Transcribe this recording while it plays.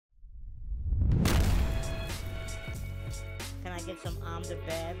I get some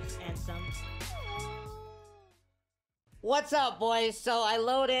omnibebs and some... What's up, boys? So I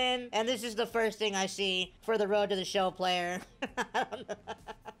load in, and this is the first thing I see for the Road to the Show player.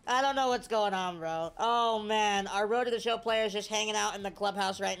 I don't know what's going on, bro. Oh, man. Our Road to the Show player is just hanging out in the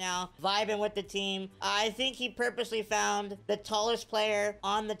clubhouse right now, vibing with the team. I think he purposely found the tallest player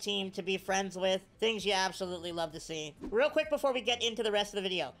on the team to be friends with. Things you absolutely love to see. Real quick before we get into the rest of the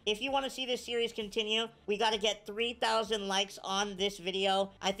video, if you want to see this series continue, we got to get 3,000 likes on this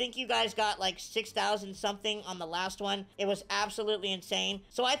video. I think you guys got like 6,000 something on the last one. It was absolutely insane.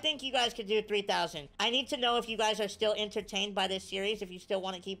 So I think you guys could do 3,000. I need to know if you guys are still entertained by this series. If you still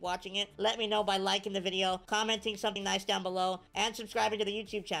want to keep watching it, let me know by liking the video, commenting something nice down below, and subscribing to the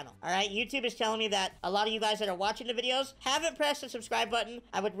YouTube channel. All right, YouTube is telling me that a lot of you guys that are watching the videos haven't pressed the subscribe button.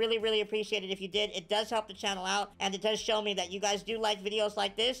 I would really appreciate it if you did. It does help the channel out, and it does show me that you guys do like videos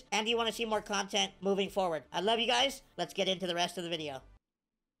like this, and you want to see more content moving forward. I love you guys. Let's get into the rest of the video.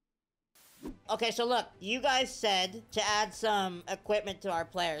 Okay, so look, you guys said to add some equipment to our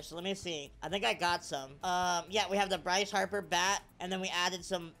players. So let me see. I think I got some. Yeah, we have the Bryce Harper bat, and then we added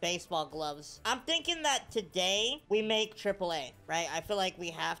some baseball gloves. I'm thinking that today we make AAA, right? I feel like we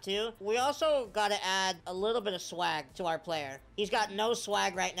have to. We also got to add a little bit of swag to our player. He's got no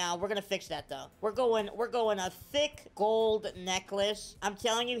swag right now. We're gonna fix that though. We're going a thick gold necklace. I'm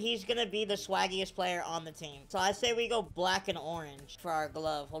telling you, he's gonna be the swaggiest player on the team. So I say we go black and orange for our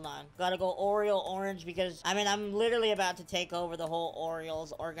glove. Hold on. Gotta go Oriole orange because, I mean, I'm literally about to take over the whole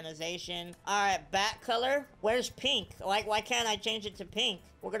Orioles organization. All right, bat color. Where's pink? Why can't I change it to pink?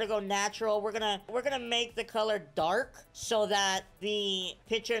 We're gonna go natural. We're gonna make the color dark so that the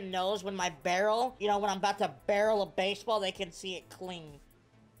pitcher knows when my barrel, you know, when I'm about to barrel a baseball, they can see it clean.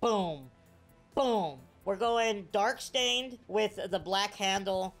 Boom. Boom. We're going dark stained with the black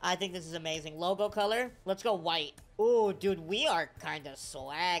handle. I think this is amazing. Logo color. Let's go white. Ooh, dude, we are kind of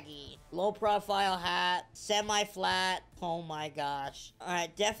swaggy. Low profile hat, semi-flat. Oh my gosh. All right,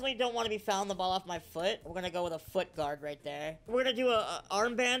 definitely don't want to be fouling the ball off my foot. We're gonna go with a foot guard right there. We're gonna do a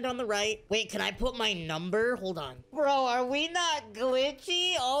armband on the right. Wait, can I put my number? Hold on. Bro, are we not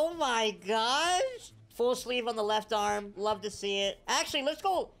glitchy? Oh my gosh. Full sleeve on the left arm. Love to see it. Actually, let's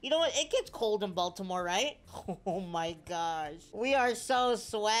go. You know what? It gets cold in Baltimore, right? Oh my gosh. We are so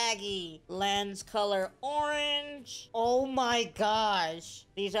swaggy. Lens color orange. Oh my gosh.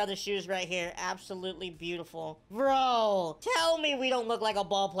 These are the shoes right here. Absolutely beautiful. Bro, tell me we don't look like a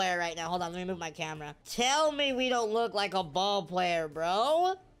ball player right now. Hold on, let me move my camera. Tell me we don't look like a ball player,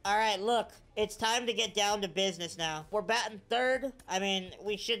 bro. All right, look, it's time to get down to business now. We're batting third. I mean,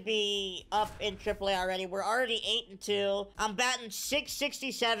 we should be up in AAA already. We're already 8-2. I'm batting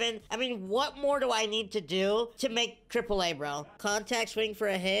 667. I mean, what more do I need to do to make AAA, bro? Contact swing for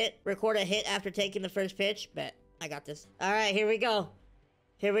a hit. Record a hit after taking the first pitch. Bet. I got this. All right, here we go.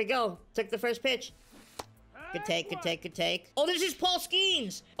 Here we go. Took the first pitch. Good take, good take, good take. Oh, this is Paul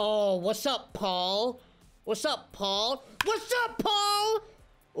Skeens. Oh, what's up, Paul? What's up, Paul? What's up, Paul?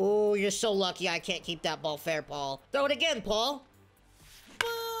 Oh, you're so lucky I can't keep that ball fair, Paul. Throw it again, Paul. Throw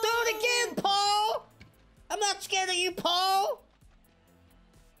it again, Paul. I'm not scared of you, Paul.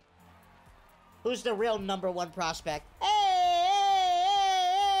 Who's the real #1 prospect? Hey!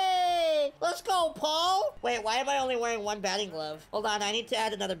 Let's go, Paul. Wait, why am I only wearing one batting glove? Hold on, I need to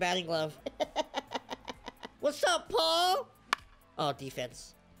add another batting glove. What's up, Paul? Oh,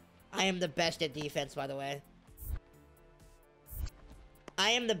 defense. I am the best at defense, by the way.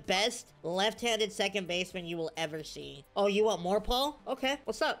 I am the best left-handed second baseman you will ever see. Oh, you want more, Paul? Okay,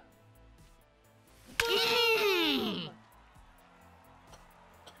 what's up?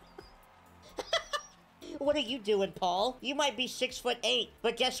 What are you doing, Paul? You might be 6'8",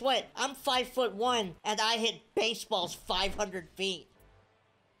 but guess what? I'm 5'1", and I hit baseballs 500 feet.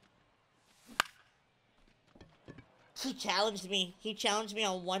 He challenged me. He challenged me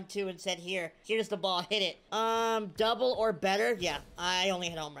on 1-2 and said, here's the ball, hit it. Double or better? Yeah, I only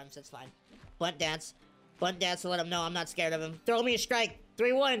hit home runs, that's fine. Bunt dance. Bunt dance to let him know I'm not scared of him. Throw me a strike.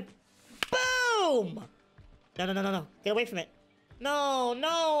 3-1. Boom! No. Get away from it. No,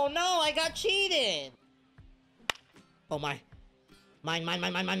 I got cheated. Oh my. Mine.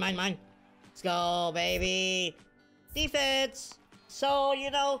 Let's go, baby. Defense. So,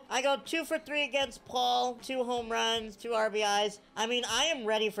 you know, I go 2 for 3 against Paul, 2 home runs, 2 RBIs. I mean, I am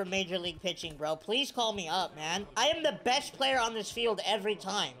ready for Major League pitching, bro. Please call me up, man. I am the best player on this field every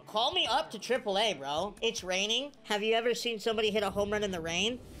time. Call me up to AAA, bro. It's raining. Have you ever seen somebody hit a home run in the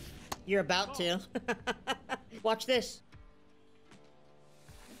rain? You're about to. Watch this.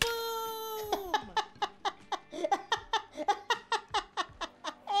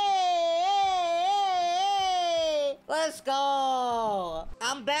 let's go.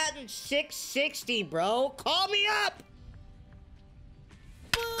 I'm batting 660, bro. Call me up.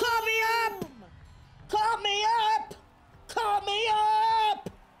 Call me up. Call me up. Call me up.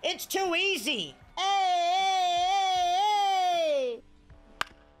 It's too easy. Hey.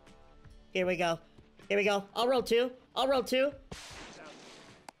 Here we go. Here we go. I'll roll two. I'll roll two.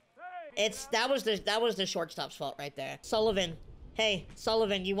 That was the shortstop's fault right there. Sullivan. Hey,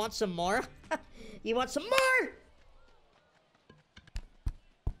 Sullivan, you want some more? You want some more?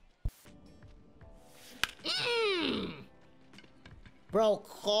 Bro,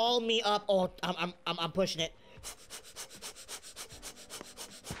 call me up. Oh, I'm pushing it.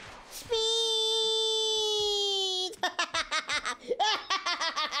 Speed.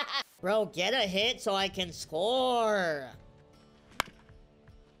 Bro, get a hit so I can score.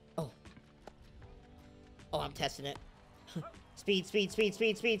 Oh, I'm testing it. Speed, speed, speed,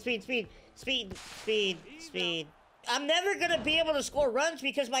 speed, speed, speed, speed, speed, speed, speed. I'm never gonna be able to score runs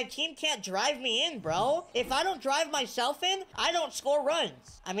because my team can't drive me in, bro. If I don't drive myself in, I don't score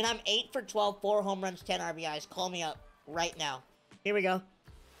runs. I mean, I'm 8 for 12, 4 home runs, 10 RBIs. Call me up right now. Here we go.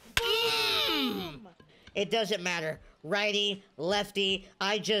 It doesn't matter. Righty, lefty,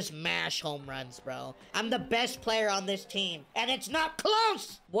 I just mash home runs, bro. I'm the best player on this team, and it's not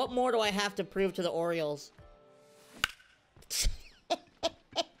close! What more do I have to prove to the Orioles?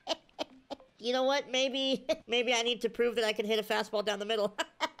 You know what? Maybe I need to prove that I can hit a fastball down the middle. All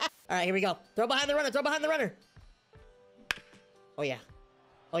right, here we go. Throw behind the runner. Throw behind the runner. Oh, yeah.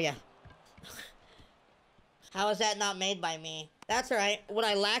 Oh, yeah. How is that not made by me? That's all right. What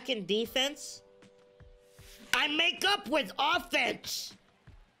I lack in defense, I make up with offense.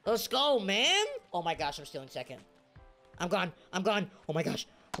 Let's go, man. Oh, my gosh. I'm stealing second. I'm gone. I'm gone. Oh, my gosh.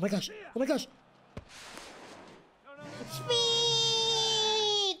 Oh, my gosh. Oh, my gosh.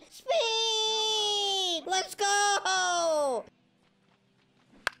 Speed! Speed! Let's go!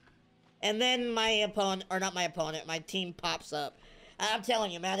 And then my opponent, or not my opponent, my team pops up. I'm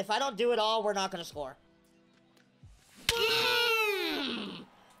telling you, man, if I don't do it all, we're not gonna score.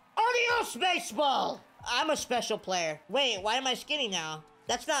 Adios, baseball! I'm a special player. Wait, why am I skinny now?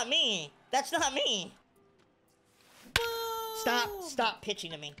 That's not me. That's not me. Stop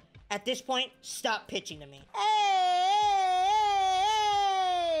pitching to me. At this point, stop pitching to me. Hey,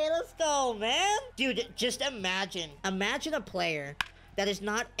 let's go, man. Dude, just imagine a player that is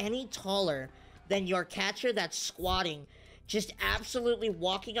not any taller than your catcher that's squatting, just absolutely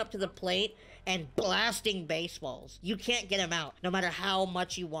walking up to the plate and blasting baseballs. You can't get him out, no matter how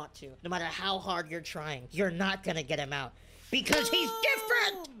much you want to. No matter how hard you're trying, you're not gonna get him out. Because he's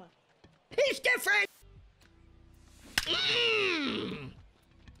different! He's different!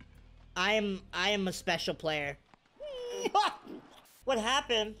 I am a special player. What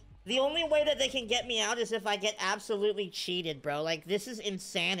happened? The only way that they can get me out is if I get absolutely cheated, bro. Like, this is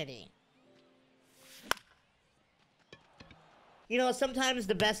insanity. You know, sometimes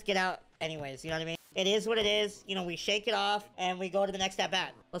the best get out anyways, you know what I mean? It is what it is. You know, we shake it off, and we go to the next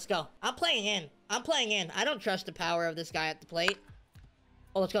at-bat. Let's go. I'm playing in. I'm playing in. I don't trust the power of this guy at the plate.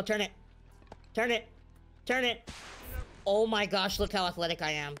 Oh, let's go. Turn it. Turn it. Turn it. Oh my gosh, look how athletic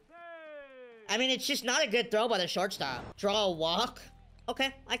I am. I mean, it's just not a good throw by the shortstop. Draw a walk.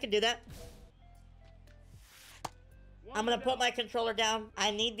 Okay, I can do that. I'm gonna put my controller down.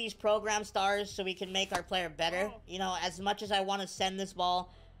 I need these program stars so we can make our player better. You know, as much as I want to send this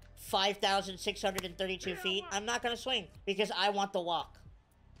ball 5,632 feet, I'm not gonna swing because I want the walk.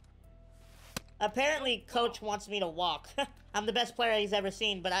 Apparently, coach wants me to walk. I'm the best player he's ever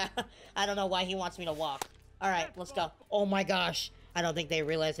seen, but I don't know why he wants me to walk. All right, let's go. Oh my gosh. I don't think they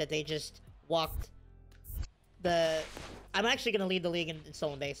realized that they just walked the... I'm actually gonna lead the league in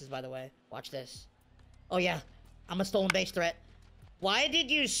stolen bases, by the way. Watch this. Oh yeah. I'm a stolen base threat. Why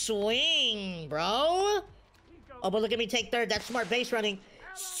did you swing, bro? Oh, but look at me take third. That's smart base running.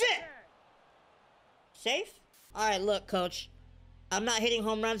 Sit! Safe? All right, look, coach. I'm not hitting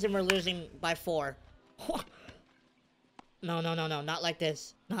home runs and we're losing by 4. No, no, no, no. Not like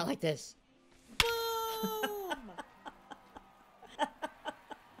this. Not like this. Boom!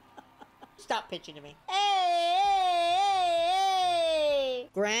 Stop pitching to me. Hey, hey, hey, hey!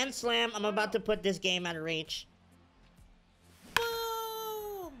 Grand slam. I'm about to put this game out of reach.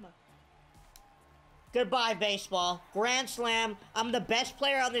 Goodbye, baseball. Grand slam. I'm the best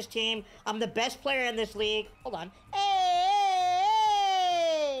player on this team. I'm the best player in this league. Hold on.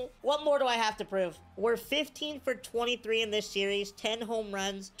 Hey! What more do I have to prove? We're 15 for 23 in this series, 10 home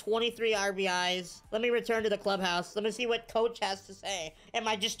runs, 23 RBIs. Let me return to the clubhouse. Let me see what coach has to say. Am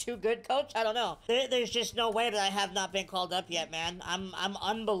I just too good, coach? I don't know. There's just no way that I have not been called up yet, man. I'm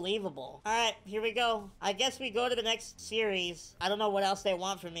unbelievable. All right, here we go. I guess we go to the next series. I don't know what else they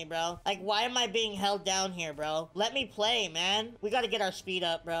want from me, bro. Like, why am I being held down here, bro? Let me play, man. We got to get our speed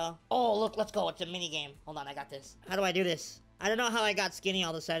up, bro. Oh, look, let's go. It's a mini game. Hold on, I got this. How do I do this? I don't know how I got skinny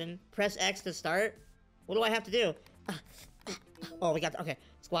all of a sudden. Press X to start. What do I have to do? Oh, we got... Okay,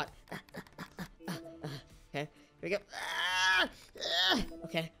 squat. Okay, here we go.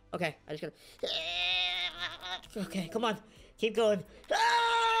 Okay, okay. I just gotta... Okay, come on. Keep going.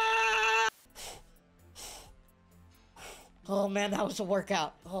 Oh, man, that was a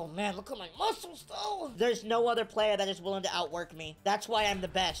workout. Oh, man, look at my muscles, though. There's no other player that is willing to outwork me. That's why I'm the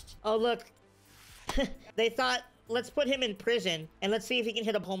best. Oh, look. They thought... Let's put him in prison, and let's see if he can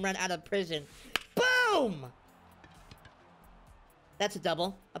hit a home run out of prison. Boom! That's a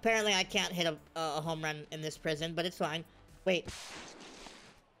double. Apparently, I can't hit a home run in this prison, but it's fine. Wait.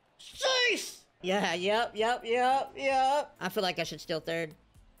 Jeez! Yeah, yep. I feel like I should steal third.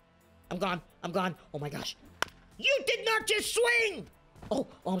 I'm gone. Oh my gosh. You did not just swing! Oh,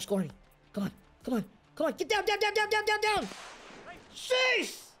 I'm scoring. Come on. Get down.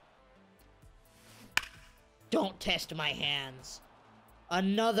 Jeez! Don't test my hands.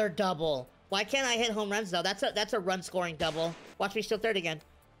 Another double. Why can't I hit home runs, though? That's a run-scoring double. Watch me steal third again.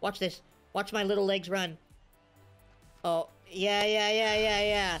 Watch this. Watch my little legs run. Oh,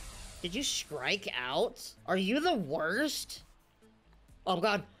 yeah. Did you strike out? Are you the worst? Oh,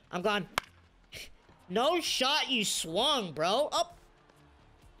 I'm gone. No shot, you swung, bro. Up.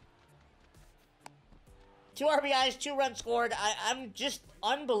 2 RBIs, 2 runs scored. I'm just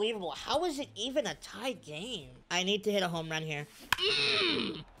unbelievable. How is it even a tie game? I need to hit a home run here.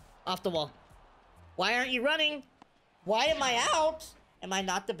 Off the wall. Why aren't you running? Why am I out? Am I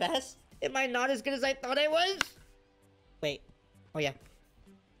not the best? Am I not as good as I thought I was? Wait. Oh,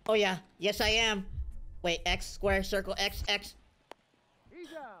 yeah. Yes, I am. Wait, X, square, circle, X. He's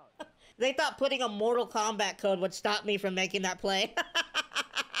out. They thought putting a Mortal Kombat code would stop me from making that play.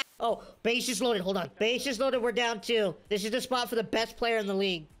 Oh, bases loaded. Hold on. Bases loaded. We're down 2. This is the spot for the best player in the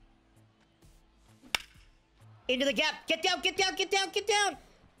league. Into the gap. Get down.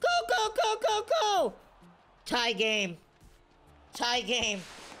 Go. Tie game.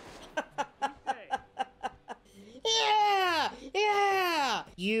 Yeah.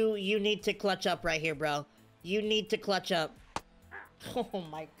 You need to clutch up right here, bro. You need to clutch up. Oh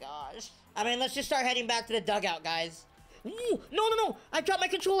my gosh. I mean, let's just start heading back to the dugout, guys. Ooh, no. I dropped my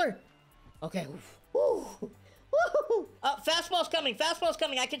controller. Okay. Woo. Fastball's coming.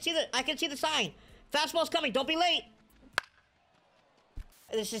 I can see the sign. Fastball's coming. Don't be late.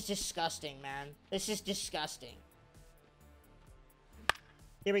 This is disgusting, man. This is disgusting.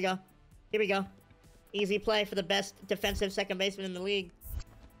 Here we go. Easy play for the best defensive second baseman in the league.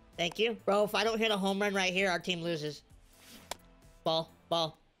 Thank you. Bro, if I don't hit a home run right here, our team loses. Ball.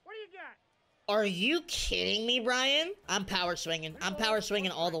 Are you kidding me, Brian? I'm power swinging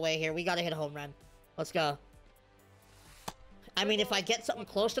all the way here. We gotta hit a home run. Let's go. I mean, if I get something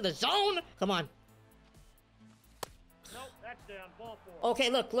close to the zone, come on. Nope, that's down. Ball 4. Okay,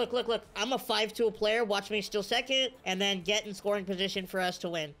 look. I'm a 5-tool player. Watch me steal second, and then get in scoring position for us to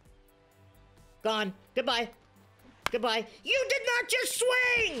win. Gone. Goodbye. You did not just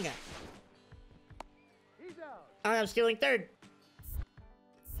swing! He's out. All right, I'm stealing third.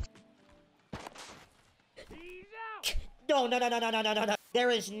 No.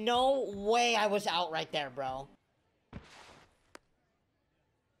 There is no way I was out right there, bro.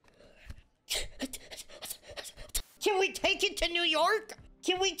 Can we take it to New York?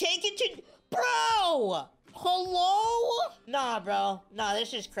 Bro! Hello? Nah, bro. Nah,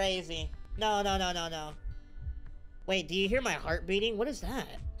 this is crazy. No. Wait, do you hear my heart beating? What is that?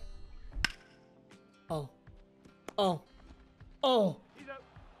 Oh.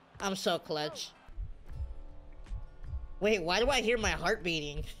 I'm so clutch. Wait, why do I hear my heart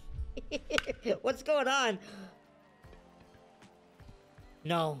beating? What's going on?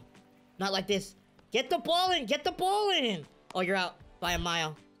 No. Not like this. Get the ball in! Oh, you're out by a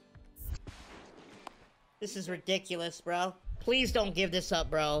mile. This is ridiculous, bro. Please don't give this up,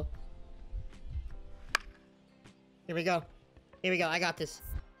 bro. Here we go. I got this.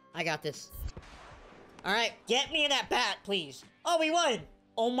 Alright, get me in that bat, please. Oh, we won!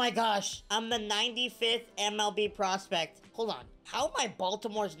 Oh my gosh, I'm the 95th MLB prospect. Hold on, how am I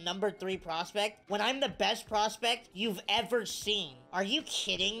Baltimore's number 3 prospect when I'm the best prospect you've ever seen? Are you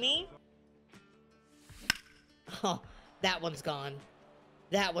kidding me? Oh, that one's gone.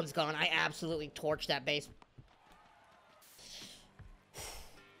 That one's gone. I absolutely torched that base.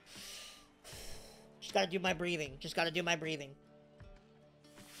 Just gotta do my breathing. Just gotta do my breathing.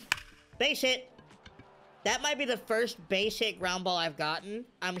 Base hit. That might be the first base hit ground ball I've gotten.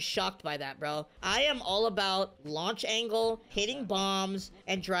 I'm shocked by that, bro. I am all about launch angle, hitting bombs,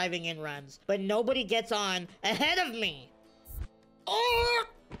 and driving in runs. But nobody gets on ahead of me. Oh!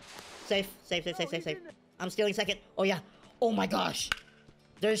 Safe, safe, safe, safe, safe, safe. I'm stealing second. Oh, yeah. Oh, my gosh.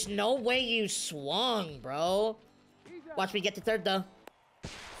 There's no way you swung, bro. Watch me get to third, though.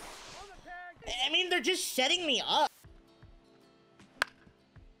 I mean, they're just setting me up.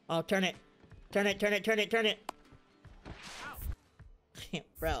 Oh, turn it. Turn it, turn it, turn it, turn it.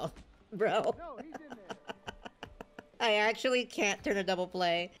 Bro. Bro. No, he's in there. I actually can't turn a double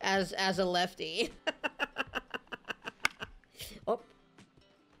play as a lefty. Oh.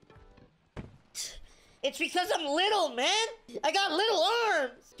 It's because I'm little, man. I got little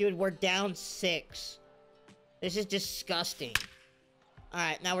arms. Dude, we're down 6. This is disgusting. All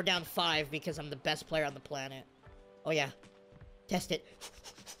right, now we're down 5 because I'm the best player on the planet. Oh, yeah. Test it.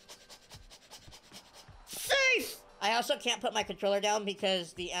 Safe! I also can't put my controller down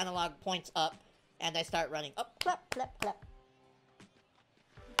because the analog points up and I start running. Up, clap, clap, clap.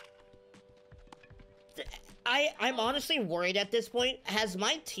 I'm honestly worried at this point. Has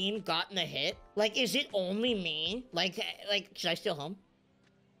my team gotten a hit? Like, is it only me? Like, should I steal home?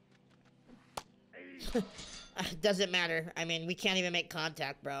 Doesn't matter. I mean, we can't even make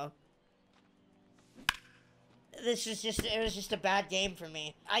contact, bro. This is just, it was just a bad game for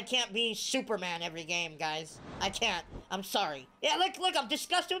me. I can't be Superman every game, guys. I can't. I'm sorry. Yeah, look, I'm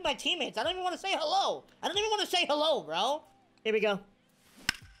disgusted with my teammates. I don't even want to say hello. I don't even want to say hello, bro. Here we go.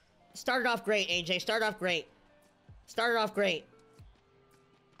 Started off great, AJ. Started off great. Started off great.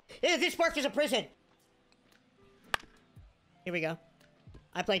 This park is a prison. Here we go.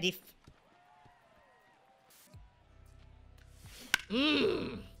 I play def...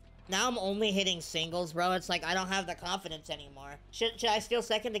 Now I'm only hitting singles, bro. It's like I don't have the confidence anymore. Should I steal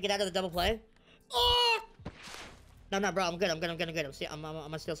second to get out of the double play? Oh! No, bro. I'm good. I'm gonna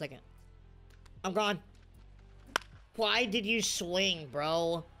steal second. I'm gone. Why did you swing,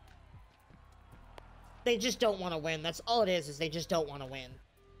 bro? They just don't want to win. That's all it is they just don't want to win.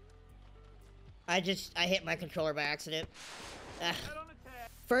 I hit my controller by accident.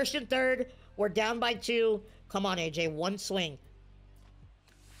 First and third. We're down by 2. Come on, AJ. One swing.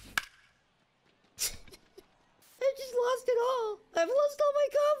 I just lost it all. I've lost all my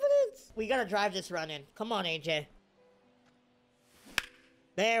confidence. We gotta drive this run in. Come on, AJ.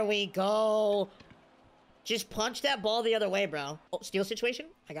 There we go. Just punch that ball the other way, bro. Oh, steal situation?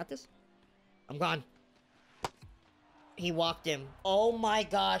 I got this. I'm gone. He walked him. Oh my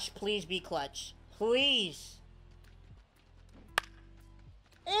gosh, please be clutch. Please.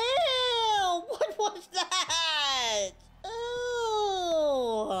 Ew! What was that? Ew!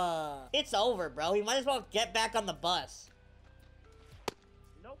 It's over, bro. We might as well get back on the bus.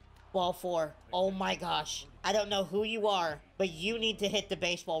 Nope. Ball 4. Oh my gosh. I don't know who you are, but you need to hit the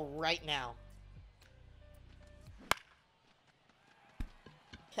baseball right now.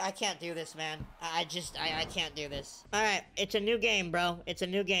 I can't do this, man. I can't do this. Alright, it's a new game, bro. It's a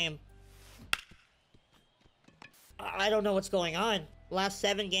new game. I don't know what's going on. Last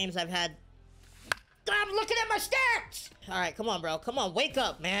 7 games I've had... I'm looking at my stats! Alright, come on, bro. Come on, wake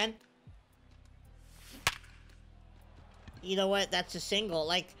up, man. You know what? That's a single.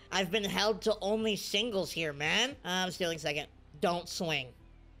 Like, I've been held to only singles here, man. I'm stealing second. Don't swing.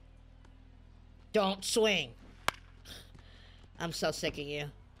 Don't swing. I'm so sick of you.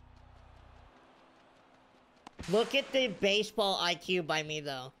 Look at the baseball IQ by me,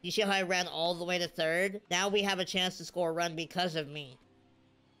 though. You see how I ran all the way to third? Now we have a chance to score a run because of me.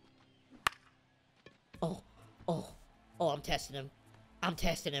 Oh, I'm testing him. I'm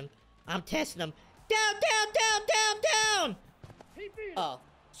testing him. Down! Oh.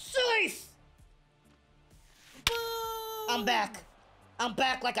 Safe! I'm back. I'm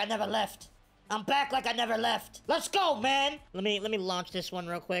back like I never left. Let's go, man! Let me launch this one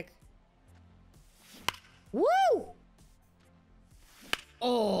real quick. Woo!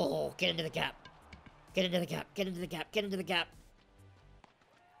 Oh, get into the gap. Get into the gap.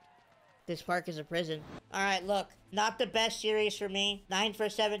 This park is a prison. Alright, look. Not the best series for me. 9 for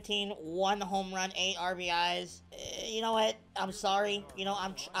 17, 1 home run, 8 RBIs. You know what? I'm sorry. You know,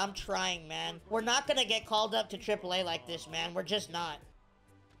 I'm trying, man. We're not gonna get called up to AAA like this, man. We're just not.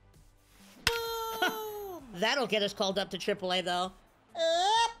 That'll get us called up to AAA, though.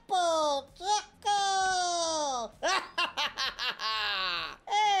 Apple Choco!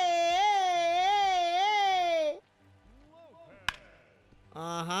 Hey!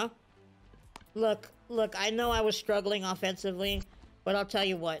 Uh-huh. Look, I know I was struggling offensively, but I'll tell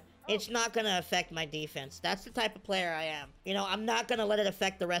you what. It's not gonna affect my defense. That's the type of player I am. You know, I'm not gonna let it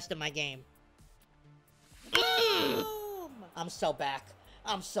affect the rest of my game. I'm so back.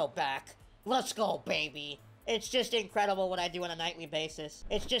 I'm so back. Let's go, baby. It's just incredible what I do on a nightly basis.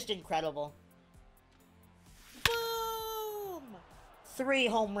 It's just incredible. Boom! 3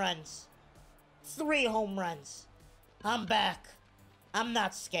 home runs. 3 home runs. I'm back. I'm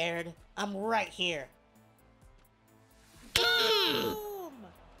not scared. I'm right here. Boom!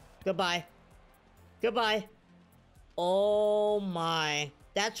 Goodbye. Goodbye. Oh my.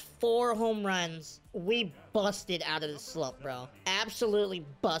 That's 4 home runs. We busted out of the slump, bro. Absolutely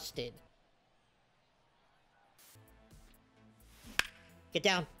busted. Get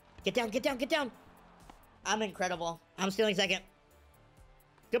down. Get down, get down, get down. I'm incredible. I'm stealing second.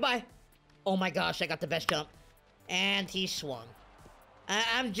 Goodbye. Oh my gosh, I got the best jump. And he swung.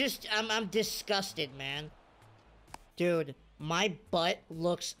 I'm disgusted, man. Dude, my butt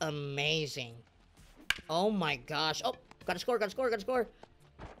looks amazing. Oh my gosh. Oh, gotta score, gotta score, gotta score.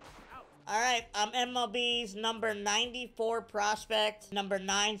 Alright, I'm MLB's number 94 prospect, number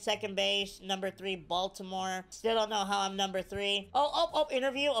 9 second base, number 3 Baltimore. Still don't know how I'm number 3. Oh,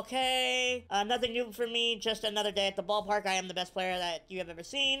 interview, okay. Nothing new for me, just another day at the ballpark. I am the best player that you have ever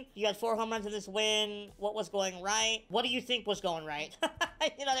seen. You had 4 home runs in this win. What was going right? What do you think was going right?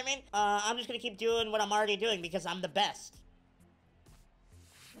 You know what I mean? I'm just gonna keep doing what I'm already doing because I'm the best.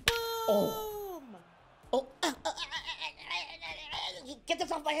 Boom! Oh. Get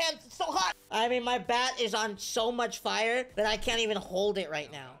this off my hands, it's so hot! I mean, my bat is on so much fire that I can't even hold it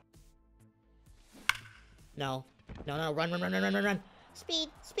right now. No. No, run. Speed!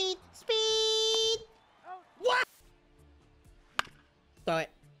 What?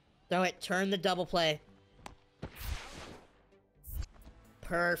 Throw it, turn the double play.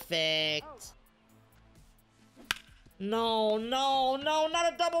 Perfect. No,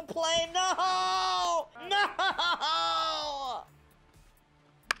 not a double play, no!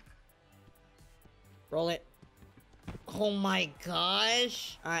 Roll it. Oh my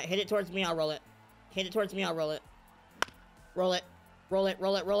gosh. Alright, hit it towards me, I'll roll it. Hit it towards me, I'll roll it. Roll it. Roll it.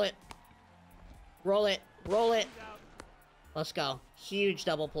 Let's go. Huge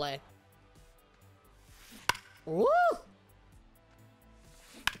double play. Woo!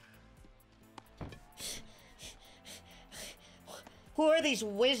 Who are these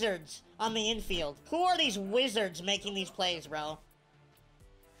wizards on the infield? Who are these wizards making these plays, bro?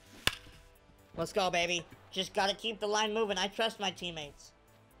 Let's go, baby. Just gotta keep the line moving. I trust my teammates.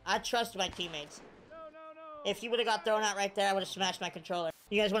 No. If he would've got thrown out right there, I would've smashed my controller.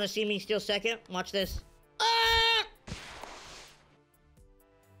 You guys wanna see me steal second? Watch this. Ah!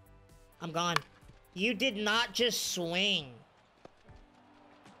 I'm gone. You did not just swing.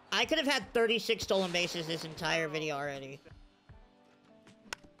 I could have had 36 stolen bases this entire video already.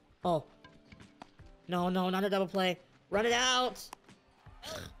 Oh. No, not a double play. Run it out!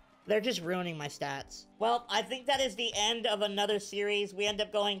 They're just ruining my stats. Well, I think that is the end of another series. We end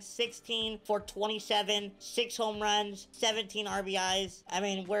up going 16 for 27, 6 home runs, 17 RBIs. I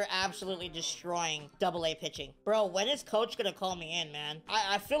mean, we're absolutely destroying AA pitching. Bro, when is coach gonna call me in, man?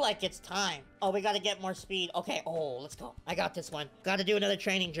 I feel like it's time. Oh, we gotta get more speed. Okay, let's go. I got this one. Gotta do another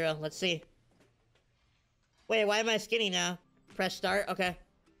training drill. Let's see. Wait, why am I skinny now? Press start, okay.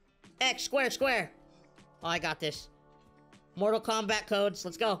 X, square. Oh, I got this. Mortal Kombat codes,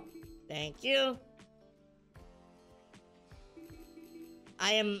 let's go. Thank you.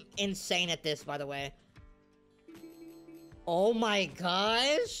 I am insane at this, by the way. Oh my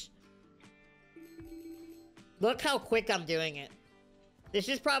gosh. Look how quick I'm doing it. This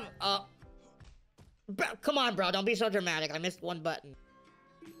is probably... come on, bro. Don't be so dramatic. I missed one button.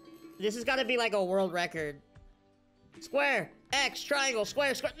 This has got to be like a world record. Square, X, triangle,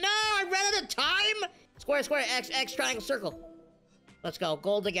 square. No, I ran out of time. Square, X, triangle, circle. Let's go.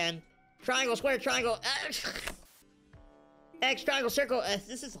 Gold again. Triangle, square, triangle. X, triangle, circle.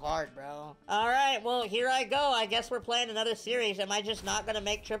 This is hard, bro. Alright, well, here I go. I guess we're playing another series. Am I just not gonna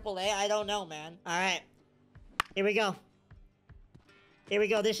make AAA? I don't know, man. Alright. Here we go.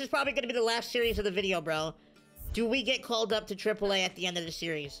 This is probably gonna be the last series of the video, bro. Do we get called up to AAA at the end of the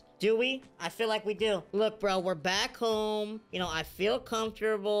series? Do we? I feel like we do. Look, bro, we're back home. You know, I feel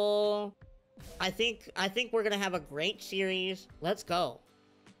comfortable. I think we're gonna have a great series. Let's go.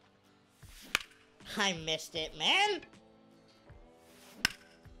 I missed it, man.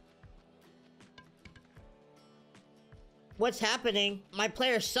 What's happening? My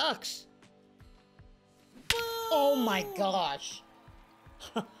player sucks. Oh my gosh.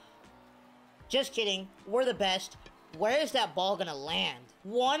 Just kidding. We're the best. Where is that ball gonna land?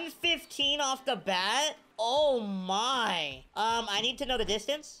 115 off the bat? Oh my. I need to know the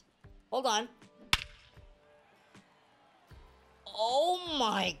distance. Hold on. Oh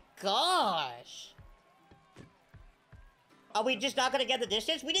my gosh. Are we just not gonna get the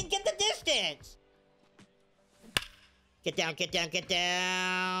distance? We didn't get the distance! Get down, get down, get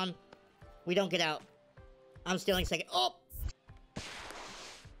down. We don't get out. I'm stealing second. Oh!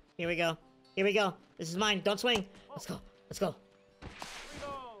 Here we go. Here we go. This is mine. Don't swing. Let's go. Let's go.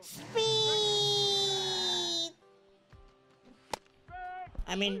 Speed!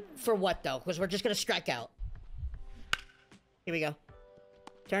 I mean, for what though? Because we're just gonna strike out. Here we go.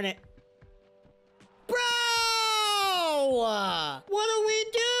 Turn it. Bro! What are we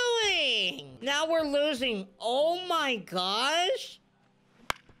doing? Now we're losing. Oh my gosh.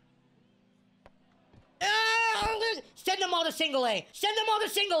 Send them all to single A. Send them all to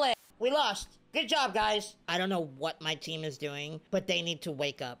single A. We lost. Good job, guys. I don't know what my team is doing, but they need to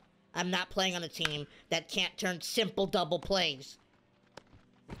wake up. I'm not playing on a team that can't turn simple double plays.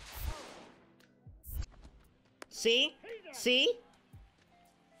 See? See?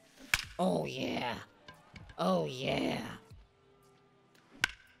 Oh, yeah. Oh, yeah.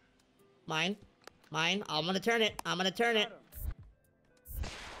 Mine. Mine. I'm gonna turn it. I'm gonna turn it.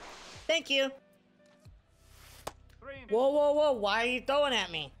 Thank you. Whoa, whoa, whoa. Why are you throwing at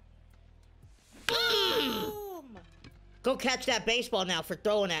me? Boom! Go catch that baseball now for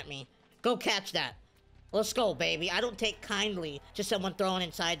throwing at me. Go catch that. Let's go, baby. I don't take kindly to someone throwing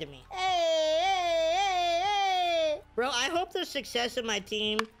inside to me. Hey, hey, hey, hey. Bro, I hope the success of my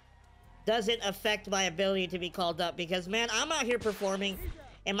team doesn't affect my ability to be called up because, man, I'm out here performing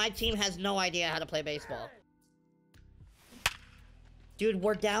and my team has no idea how to play baseball. Dude,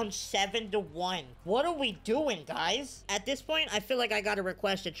 we're down 7-1. What are we doing, guys? At this point, I feel like I gotta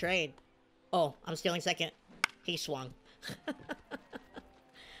request a trade. Oh, I'm stealing second. He swung.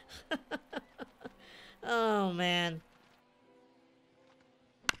 Oh, man.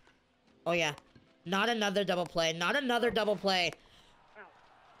 Oh, yeah. Not another double play. Not another double play.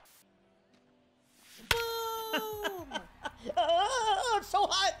 Boom! Oh, it's so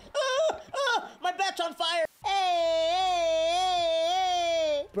hot. My bat's on fire. Hey, hey,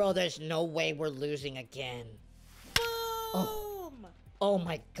 hey. Bro, there's no way we're losing again. Boom! Oh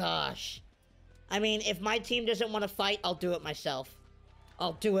my gosh. I mean, if my team doesn't want to fight, I'll do it myself.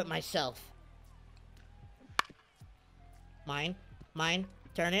 I'll do it myself. Mine. Mine.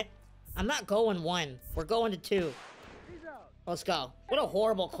 Turn it. I'm not going 1. We're going to 2. Let's go. What a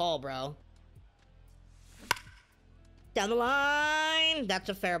horrible call, bro. Down the line. That's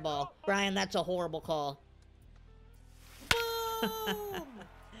a fair ball. Brian, that's a horrible call. Boom!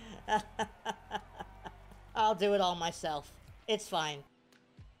 I'll do it all myself. It's fine.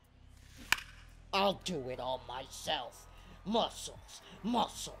 I'll do it all myself. Muscles,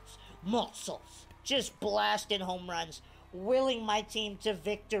 muscles, muscles. Just blasting home runs, willing my team to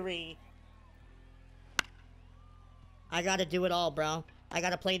victory. I gotta do it all, bro. I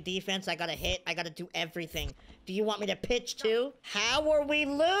gotta play defense, I gotta hit, I gotta do everything. Do you want me to pitch too? How are we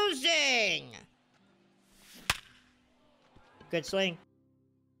losing? Good swing.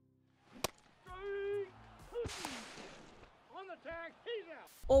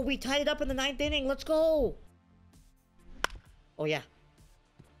 Oh, we tied it up in the 9th inning. Let's go. Oh, yeah.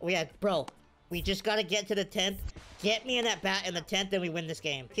 Oh, yeah, bro. We just gotta get to the 10th. Get me in that bat in the 10th, and we win this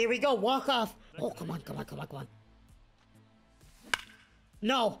game. Here we go. Walk off. Oh, come on, come on, come on, come on.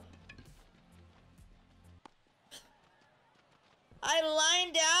 No. I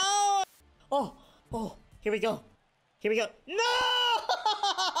lined out. Oh, oh. Here we go. Here we go. No!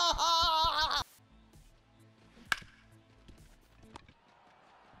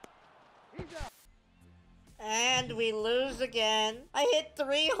 And we lose again. I hit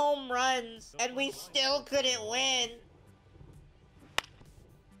 3 home runs, and we still couldn't win.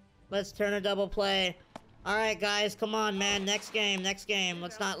 Let's turn a double play. All right, guys, come on, man. Next game, next game.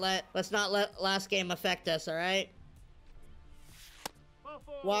 Let's not let last game affect us. All right.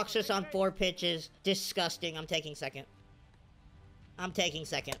 Walks us on 4 pitches. Disgusting. I'm taking second. I'm taking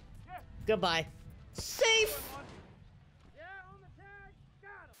second. Goodbye. Safe.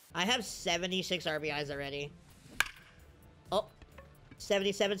 I have 76 RBIs already. Oh,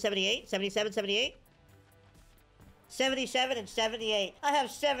 77, 78, 77, 78. 77 and 78. I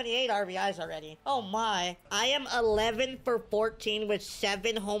have 78 RBIs already. Oh my. I am 11 for 14 with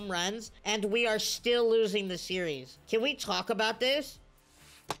 7 home runs, and we are still losing the series. Can we talk about this?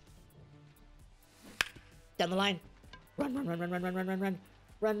 Down the line. Run, run, run, run, run, run, run, run, run.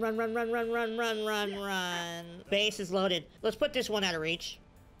 Run, run, run, run, run, run, run, run, run. Base is loaded. Let's put this one out of reach.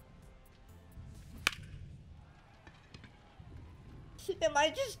 Am I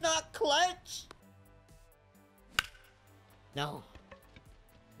just not clutch? No.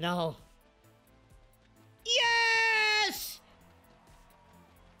 No. Yes!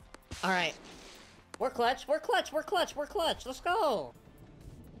 Alright. We're clutch. We're clutch. We're clutch. We're clutch. Let's go.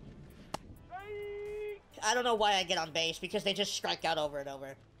 I don't know why I get on base, because they just strike out over and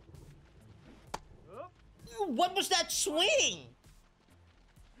over. What was that swing?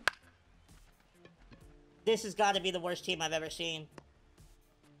 This has got to be the worst team I've ever seen.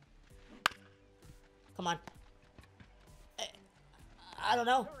 Come on. I don't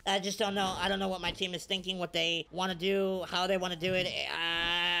know. I just don't know. I don't know what my team is thinking, what they want to do, how they want to do it.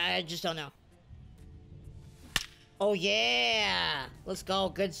 I just don't know. Oh, yeah. Let's go.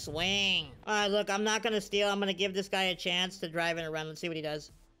 Good swing. All right, look, I'm not going to steal. I'm going to give this guy a chance to drive in a run. Let's see what he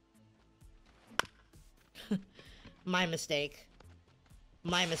does. My mistake.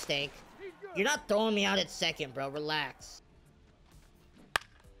 My mistake. You're not throwing me out at second, bro. Relax.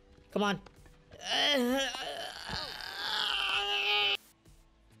 Come on.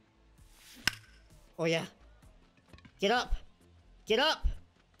 Oh, yeah. Get up. Get up.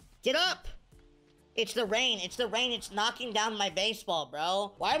 Get up. It's the rain. It's the rain. It's knocking down my baseball,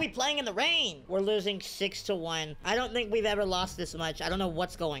 bro. Why are we playing in the rain? We're losing 6-1. I don't think we've ever lost this much. I don't know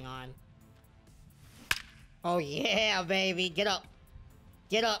what's going on. Oh, yeah, baby. Get up.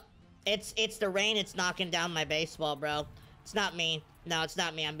 Get up. It's the rain. It's knocking down my baseball, bro. It's not me. No, it's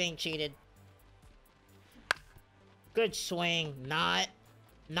not me. I'm being cheated. Good swing. Not.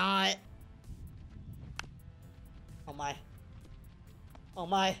 Oh, my. Oh,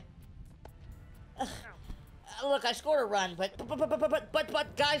 my. Look, I scored a run, but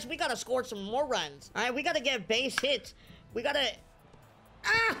guys, we gotta score some more runs. All right, we gotta get base hits. We gotta...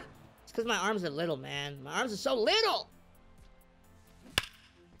 Ah! It's because my arms are little, man. My arms are so little.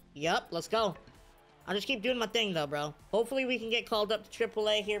 Yup, let's go. I'll just keep doing my thing, though, bro. Hopefully, we can get called up to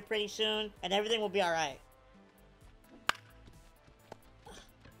AAA here pretty soon, and everything will be all right.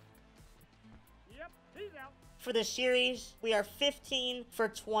 Yep, he's out. For the series, we are 15 for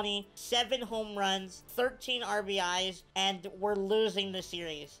 20, 7 home runs, 13 RBIs, and we're losing the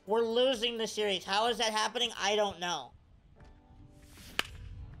series. We're losing the series. How is that happening? I don't know.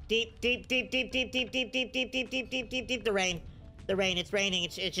 Deep. The rain. The rain. It's raining.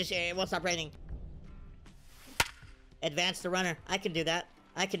 It's just, it won't stop raining. Advance the runner. I can do that.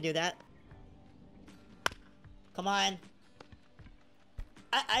 I can do that. Come on.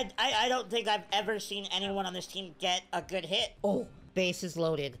 I don't think I've ever seen anyone on this team get a good hit. Oh, base is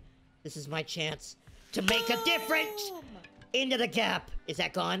loaded. This is my chance to make a difference. Into the gap. Is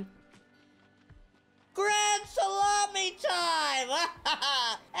that gone? Grand salami time!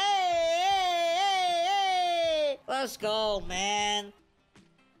 Hey! Let's go, man.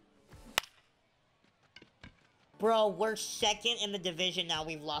 Bro, we're second in the division now.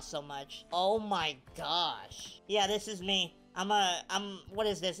 We've lost so much. Oh my gosh. Yeah, this is me. What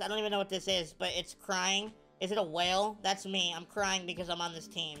is this? I don't even know what this is, but it's crying. Is it a whale? That's me. I'm crying because I'm on this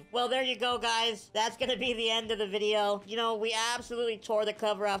team. Well, there you go, guys. That's gonna be the end of the video. You know, we absolutely tore the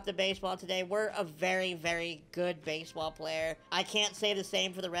cover off the baseball today. We're a very, very good baseball player. I can't say the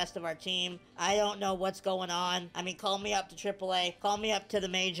same for the rest of our team. I don't know what's going on. I mean, call me up to AAA. Call me up to the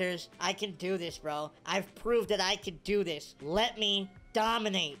majors. I can do this, bro. I've proved that I can do this. Let me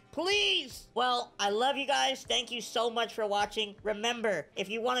dominate, please. Well, I love you guys. Thank you so much for watching. Remember, if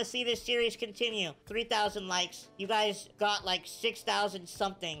you want to see this series continue, 3,000 likes. You guys got like 6,000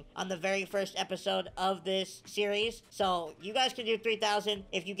 something on the very first episode of this series, so you guys can do 3,000.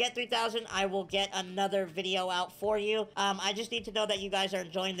 If you get 3,000, I will get another video out for you. I just need to know that you guys are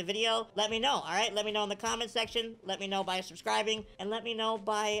enjoying the video. Let me know. All right, let me know in the comment section. Let me know by subscribing, and let me know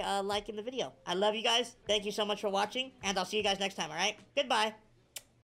by liking the video. I love you guys. Thank you so much for watching, and I'll see you guys next time. All right, goodbye.